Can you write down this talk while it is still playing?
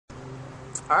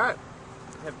All right.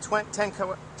 We have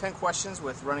 10 questions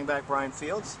with running back Brian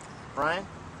Fields. Brian,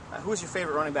 who was your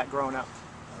favorite running back growing up?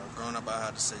 Growing up, I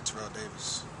had to say Terrell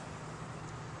Davis.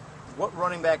 What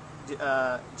running back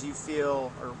do you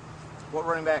feel, or what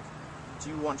running back do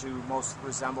you want to most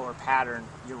resemble or pattern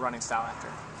your running style after?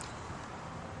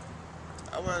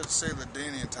 I would say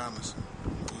LaDainian Thomas.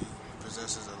 He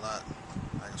possesses a lot,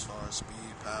 like as far as speed,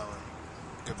 power,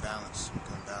 good balance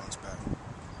back.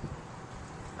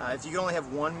 If you could only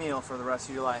have one meal for the rest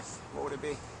of your life, what would it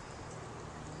be?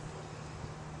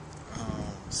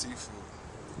 Seafood.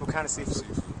 What kind of seafood?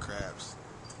 Seafood, crabs.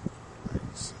 Like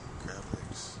crab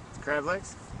legs. Crab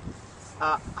legs?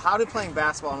 How did playing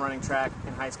basketball and running track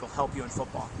in high school help you in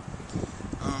football?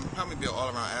 Helped me be an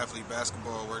all-around athlete.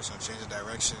 Basketball works on change of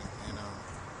direction, and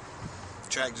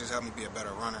track just helped me be a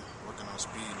better runner, working on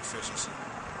speed and efficiency.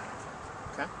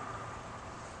 Okay.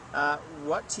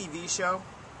 What TV show,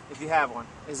 if you have one,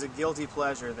 is a guilty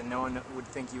pleasure that no one would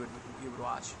think you would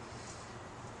watch?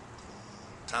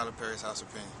 Tyler Perry's House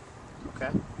of Pain.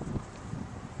 Okay.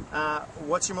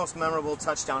 What's your most memorable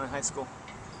touchdown in high school?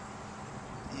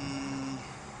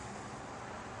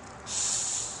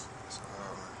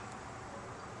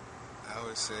 I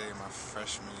would say my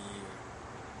freshman year.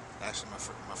 Actually,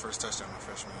 my first touchdown my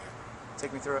freshman year.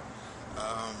 Take me through it.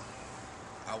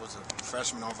 I was a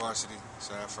freshman on varsity,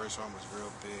 so that first one was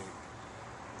real big.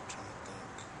 I'm trying to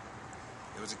think.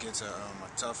 It was against a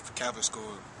tough Catholic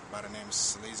school by the name of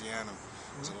Salesianum.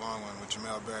 It was a long one with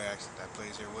Jamel Berry, actually, that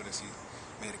plays here with us. He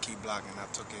made a key block, and I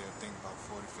took it, I think, about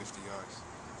 40, 50 yards.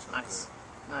 Nice.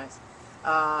 Good.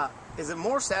 Nice. Is it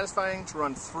more satisfying to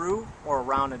run through or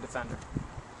around a defender?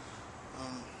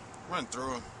 Run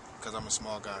through him, because I'm a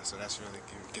small guy, so that's really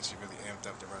gets you really amped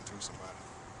up to run through somebody.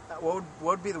 What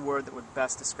would be the word that would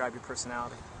best describe your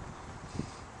personality?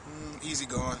 Easy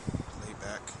going, laid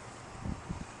back.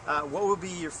 What would be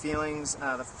your feelings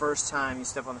the first time you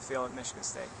step on the field at Michigan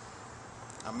State?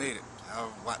 I made it.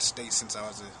 I've watched State since I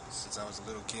was a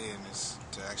little kid, and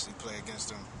to actually play against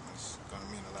them is going to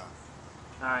mean a lot.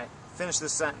 All right, finish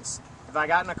this sentence. If I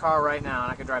got in a car right now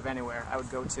and I could drive anywhere, I would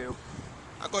go to?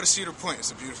 I go to Cedar Point. It's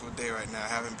a beautiful day right now. I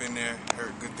haven't been there,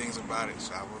 heard good things about it,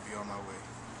 so I will be on my way.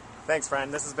 Thanks,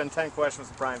 friend. This has been 10 Questions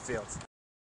with Brian Fields.